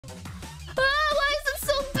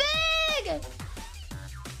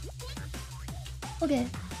Okay.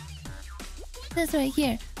 This right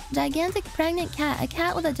here. Gigantic pregnant cat. A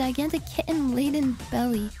cat with a gigantic kitten-laden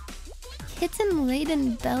belly.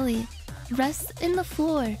 Kitten-laden belly. Rests in the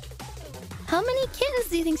floor. How many kittens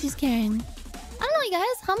do you think she's carrying? I don't know, you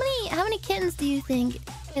guys. How many kittens do you think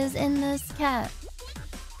is in this cat?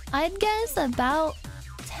 I'd guess about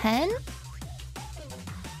 10?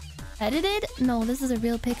 Edited? No, this is a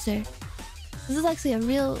real picture. This is actually a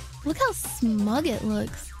real... Look how smug it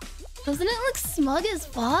looks. Doesn't it look smug as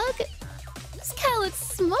fuck? This cat looks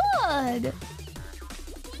smug!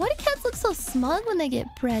 Why do cats look so smug when they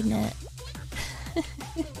get pregnant?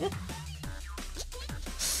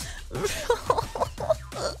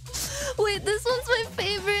 Wait, this one's my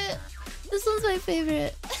favorite. This one's my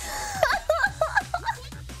favorite.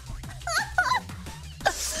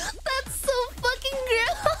 That's so fucking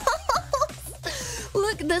gross.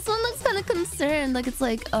 Look, this one looks kind of concerned. Like it's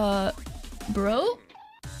like, bro?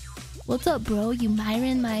 What's up, bro? You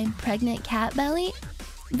miring my pregnant cat belly?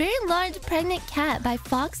 Very large pregnant cat by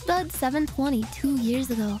Foxdud720 2 years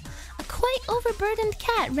ago. A quite overburdened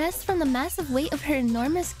cat rests from the massive weight of her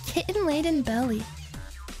enormous kitten-laden belly.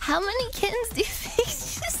 How many kittens do you think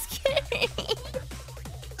she's carrying?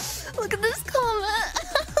 Look at this comment.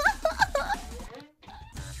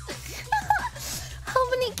 How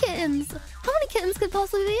many kittens? How many kittens could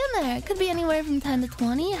possibly be in there? It could be anywhere from 10 to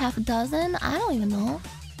 20, half a dozen. I don't even know.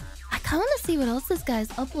 I kind of want to see what else this guy's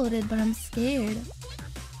uploaded, but I'm scared.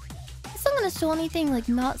 He's not gonna show anything like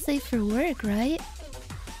not safe for work, right?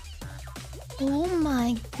 Oh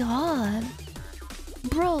my god.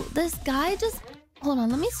 Bro, this guy just... Hold on,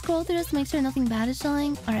 let me scroll through this to make sure nothing bad is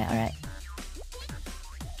showing. Alright.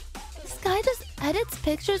 This guy just edits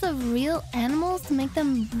pictures of real animals to make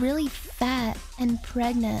them really fat and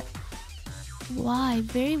pregnant. Why?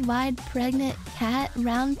 Very wide pregnant cat,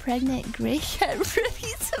 round pregnant gray cat,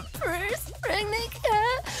 ready to burst pregnant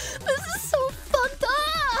cat. This is so fucked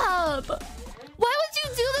up. Why would you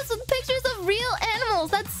do this with pictures of real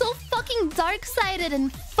animals? That's so fucking dark-sided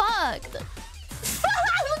and fucked.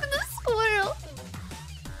 Look at this squirrel.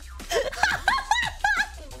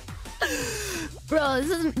 Bro,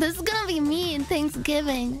 this is gonna be me in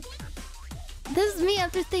Thanksgiving. This is me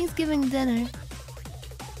after Thanksgiving dinner.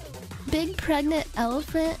 Big pregnant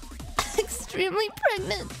elephant. Extremely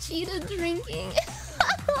pregnant cheetah drinking.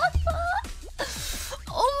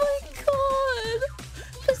 Oh my god.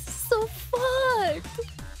 This is so fucked.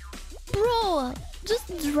 Bro, just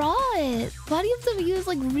draw it. Why do you have to use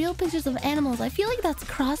like real pictures of animals? I feel like that's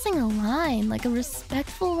crossing a line. Like a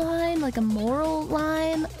respectful line, like a moral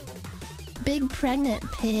line. Big pregnant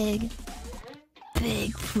pig.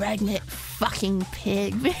 Big pregnant fucking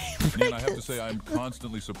pig. Nyan, I have to say I'm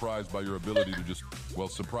constantly surprised by your ability to just, well,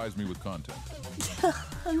 surprise me with content.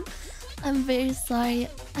 I'm very sorry.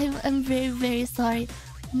 I'm very, very sorry.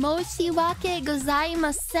 Moshiwake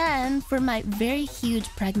gozaimasen for my very huge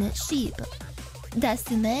pregnant sheep.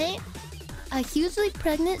 Desune, a hugely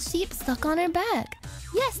pregnant sheep stuck on her back.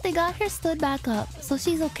 Yes, they got her stood back up, so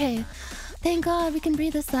she's okay. Thank God we can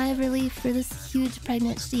breathe a sigh of relief for this huge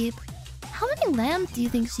pregnant sheep. How many lambs do you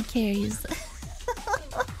think she carries?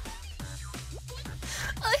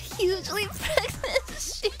 A hugely pregnant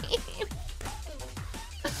sheep.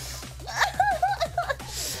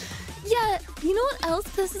 Yeah, you know what else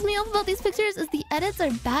pisses me off about these pictures is the edits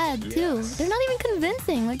are bad too. Yes. They're not even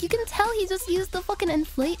convincing. Like you can tell he just used the fucking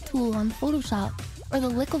inflate tool on Photoshop or the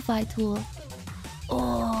liquefy tool.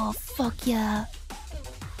 Oh fuck yeah!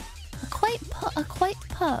 A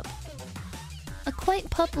quite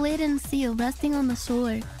pup-laden seal resting on the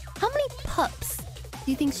shore. How many pups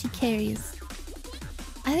do you think she carries?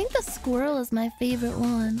 I think the squirrel is my favorite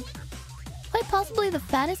one. Quite possibly the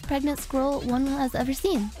fattest pregnant squirrel one has ever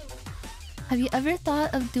seen. Have you ever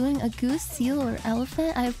thought of doing a goose, seal, or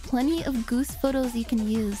elephant? I have plenty of goose photos you can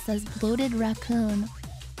use, says bloated raccoon.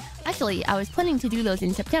 Actually, I was planning to do those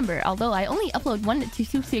in September, although I only upload 1 to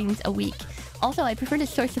 2 things a week. Also, I prefer to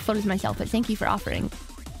source the photos myself, but thank you for offering.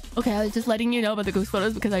 Okay, I was just letting you know about the goose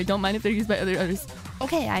photos because I don't mind if they're used by others.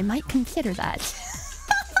 Okay, I might consider that.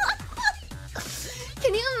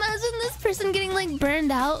 Can you imagine this person getting like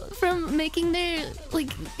burned out from making their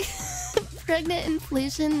like pregnant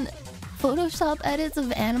inflation Photoshop edits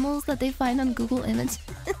of animals that they find on Google Images?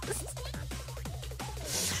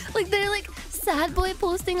 Like they're like sad boy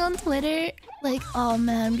posting on Twitter like, oh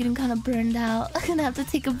man, I'm getting kind of burned out. I'm gonna have to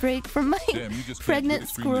take a break from my pregnant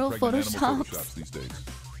squirrel photoshops. These days.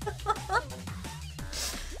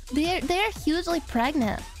 They're hugely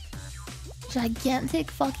pregnant.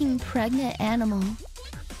 Gigantic fucking pregnant animal.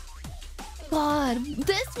 God,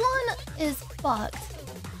 this one is fucked.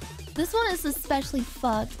 This one is especially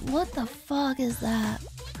fucked. What the fuck is that?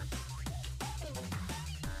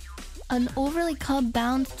 An overly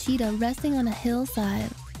cub-bound cheetah resting on a hillside.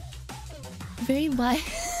 Very wide.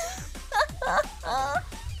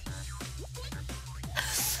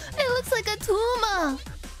 It looks like a tuma.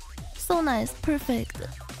 So nice. Perfect.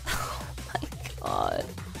 Oh my god.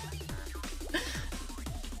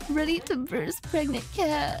 Ready to burst pregnant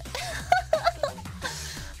cat.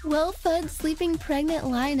 Well-fed sleeping pregnant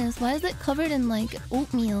lioness. Why is it covered in like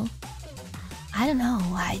oatmeal? I don't know.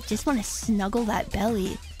 I just want to snuggle that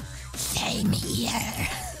belly. Same here.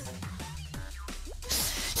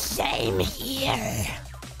 Same here.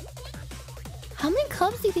 How many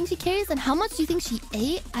cubs do you think she carries and how much do you think she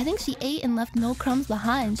ate? I think she ate and left no crumbs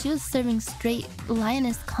behind. She was serving straight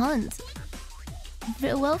lioness cunt.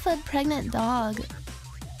 Well-fed pregnant dog.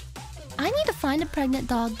 I need to find a pregnant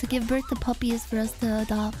dog to give birth to puppies for us to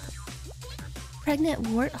adopt. Pregnant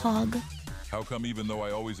warthog. How come even though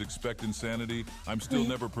I always expect insanity, I'm still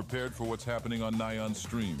never prepared for what's happening on Nyan's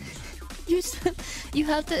streams? You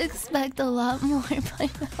have to expect a lot more by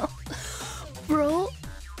now. Bro,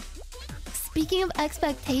 speaking of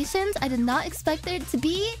expectations, I did not expect there to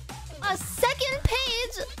be a second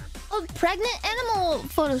page of pregnant animal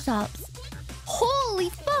photoshops. Holy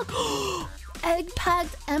fuck!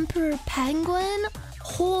 Egg-packed emperor penguin?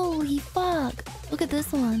 Holy fuck. Look at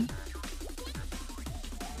this one.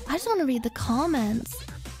 I just want to read the comments.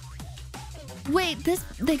 Wait,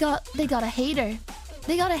 they got a hater.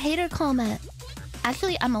 They got a hater comment.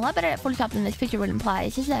 Actually, I'm a lot better at Photoshop than this picture would imply.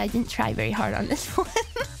 It's just that I didn't try very hard on this one.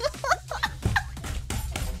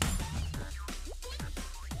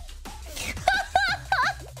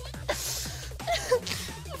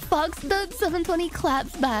 Foxdud720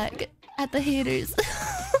 claps back at the haters.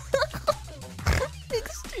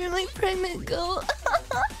 Extremely pregnant goat.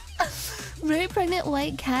 Very pregnant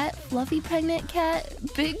white cat. Fluffy pregnant cat.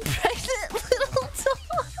 Big pregnant little dog.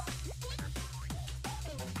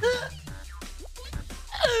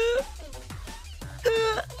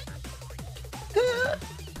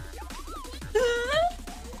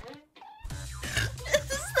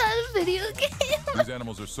 Is that a video game? These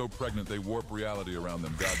animals are so pregnant they warp reality around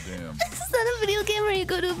them. Goddamn. Is that a video game where you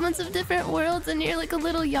go to a bunch of different worlds and you're like a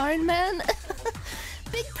little yarn man?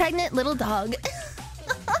 Big pregnant little dog.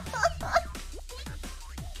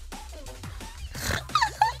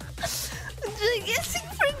 Gigantic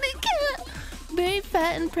pregnant cat. Very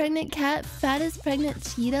fat and pregnant cat. Fattest pregnant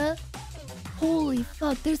cheetah. Holy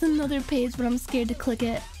fuck. There's another page, but I'm scared to click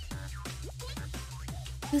it.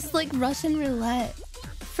 This is like Russian roulette.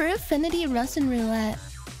 For affinity Russian roulette.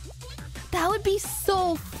 That would be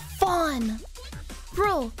so fun.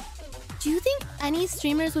 Bro, do you think any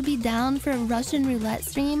streamers would be down for a Russian roulette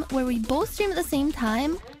stream where we both stream at the same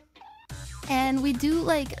time? And we do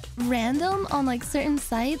like random on like certain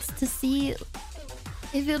sites to see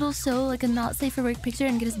if it'll show like a not safe for work picture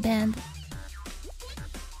and get us banned.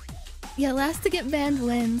 Yeah, last to get banned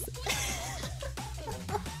wins.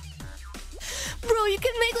 Bro, you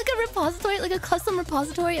can make like a repository, like a custom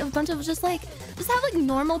repository of a bunch of just have like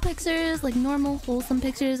normal pictures, like normal wholesome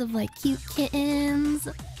pictures of like cute kittens,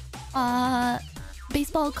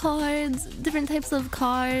 baseball cards, different types of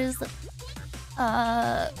cars,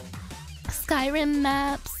 Skyrim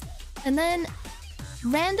maps, and then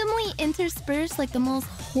randomly intersperse like the most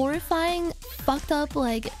horrifying, fucked up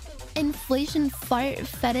like inflation fart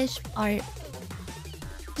fetish art.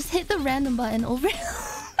 Just hit the random button over and over.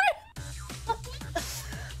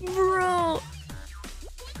 Bro.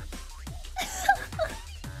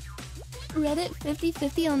 Reddit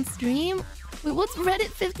 50/50 on stream? Wait, what's Reddit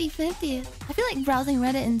 50/50? I feel like browsing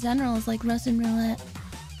Reddit in general is like Russian roulette.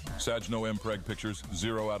 Sag no mpreg pictures,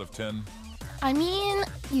 0 out of 10. I mean,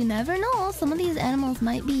 you never know. Some of these animals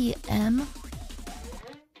might be M.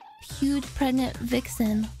 Huge pregnant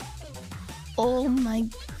vixen. Oh my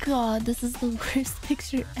god, this is the worst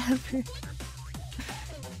picture ever.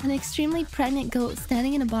 An extremely pregnant goat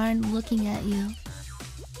standing in a barn looking at you.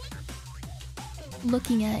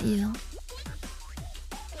 Looking at you.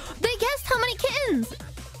 They guessed how many kittens!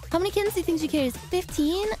 How many kittens do you think she carries?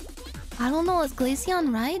 15? I don't know, is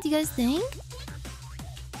Glaceon right? Do you guys think?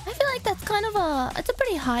 I feel like that's kind of it's a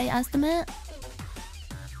pretty high estimate.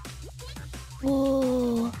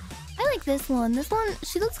 Whoa. I like this one. This one,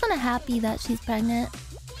 she looks kind of happy that she's pregnant.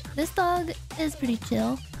 This dog is pretty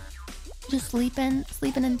chill. Just sleeping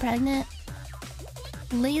and pregnant.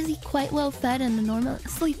 Lazy, quite well fed, and a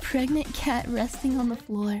normally pregnant cat resting on the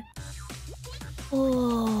floor.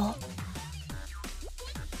 Oh.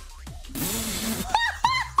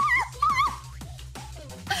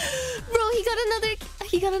 Bro,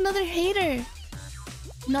 he got another hater.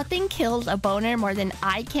 Nothing kills a boner more than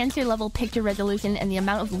eye cancer level picture resolution and the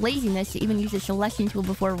amount of laziness to even use the selection tool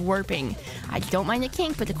before warping. I don't mind the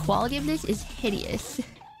kink, but the quality of this is hideous.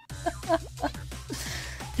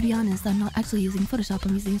 To be honest, I'm not actually using Photoshop.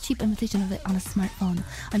 I'm using a cheap imitation of it on a smartphone.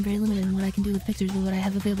 I'm very limited in what I can do with pictures with what I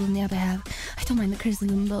have available in the app I have. I don't mind the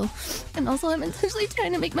criticism though. And also I'm intentionally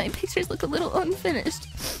trying to make my pictures look a little unfinished.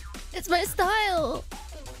 It's my style!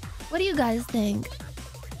 What do you guys think?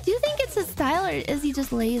 Do you think it's his style or is he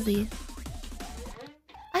just lazy?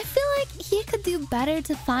 I feel like he could do better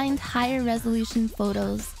to find higher resolution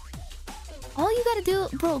photos. All you gotta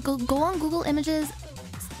do, bro, go on Google Images,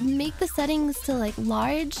 make the settings to like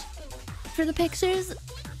large for the pictures,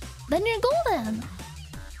 then you're golden.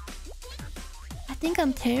 I think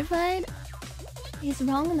I'm terrified. He's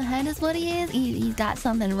wrong in the head is what he is. He's got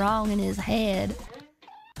something wrong in his head.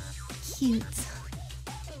 Cute.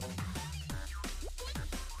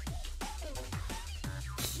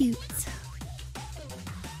 Cute.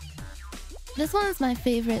 This one is my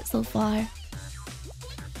favorite so far.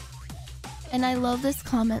 And I love this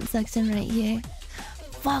comment section right here.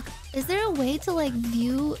 Fuck, is there a way to like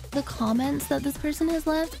view the comments that this person has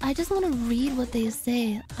left? I just want to read what they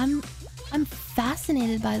say. I'm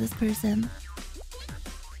fascinated by this person.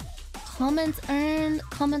 Comments earned,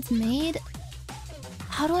 comments made.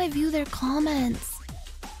 How do I view their comments?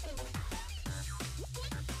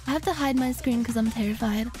 I have to hide my screen because I'm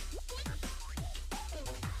terrified.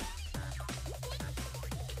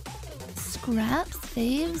 Scraps?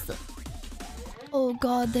 Faves? Oh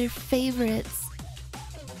god, they're favorites.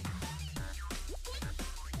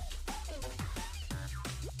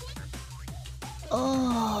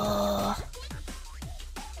 Oh.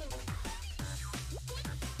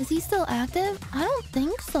 Is he still active? I don't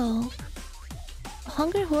think so.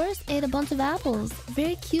 Hungry Horse ate a bunch of apples.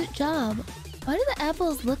 Very cute job. Why do the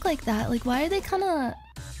apples look like that? Like, why are they kind of...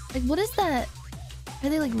 Like, what is that? Are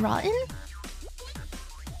they, like, rotten?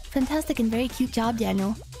 Fantastic and very cute job,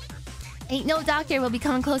 Daniel. Ain't no doctor will be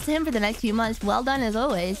coming close to him for the next few months. Well done as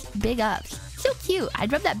always. Big ups. So cute.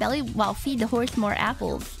 I'd rub that belly while feed the horse more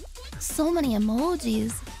apples. So many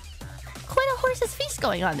emojis. Quite a horse's feast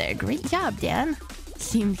going on there. Great job, Dan.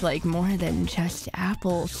 Seems like more than just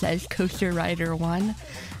apples, says Coaster Rider 1.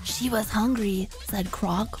 She was hungry, said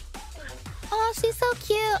Croc. Oh, she's so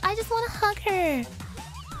cute. I just want to hug her.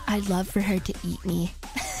 I'd love for her to eat me.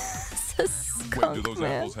 So skunk, wait, do those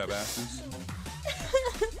man. apples have asses?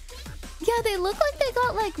 Yeah, they look like they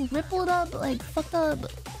got like rippled up, like fucked up.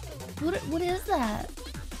 What is that?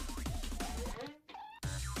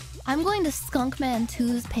 I'm going to Skunkman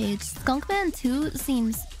 2's page. Skunkman 2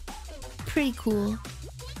 seems pretty cool.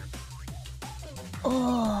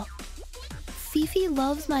 Oh, Fifi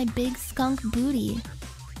loves my big skunk booty.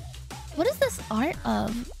 What is this art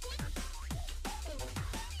of?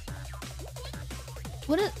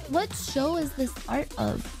 What show is this art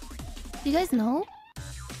of? Do you guys know?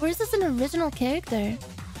 Or is this an original character?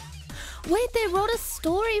 Wait, they wrote a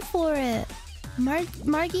story for it!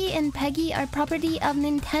 Margie and Peggy are property of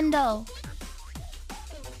Nintendo.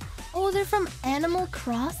 Oh, they're from Animal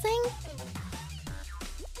Crossing?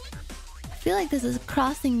 I feel like this is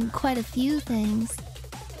crossing quite a few things.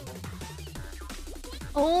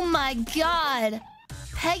 Oh my god!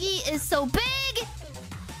 Peggy is so big!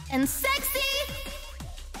 And sexy!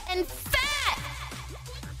 And fat!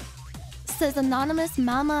 Says Anonymous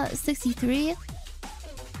Mama 63.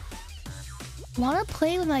 Wanna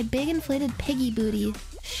play with my big inflated piggy booty?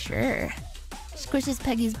 Sure. Squishes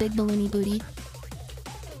Peggy's big balloony booty.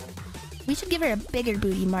 We should give her a bigger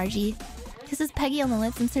booty, Margie. Kisses Peggy on the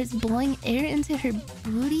lips and starts blowing air into her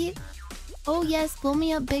booty. Oh yes, blow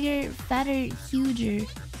me up bigger, fatter, huger.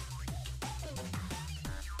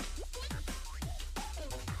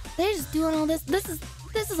 They're just doing all this. This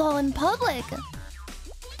is all in public. They're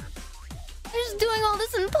just doing all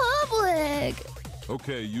this in public.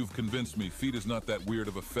 Okay, you've convinced me. Feet is not that weird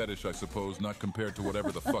of a fetish, I suppose, not compared to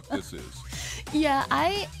whatever the fuck this is. Yeah,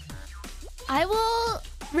 I will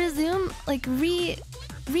resume, like,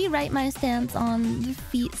 rewrite my stance on the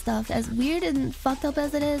feet stuff. As weird and fucked up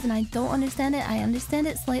as it is, and I don't understand it, I understand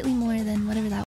it slightly more than whatever that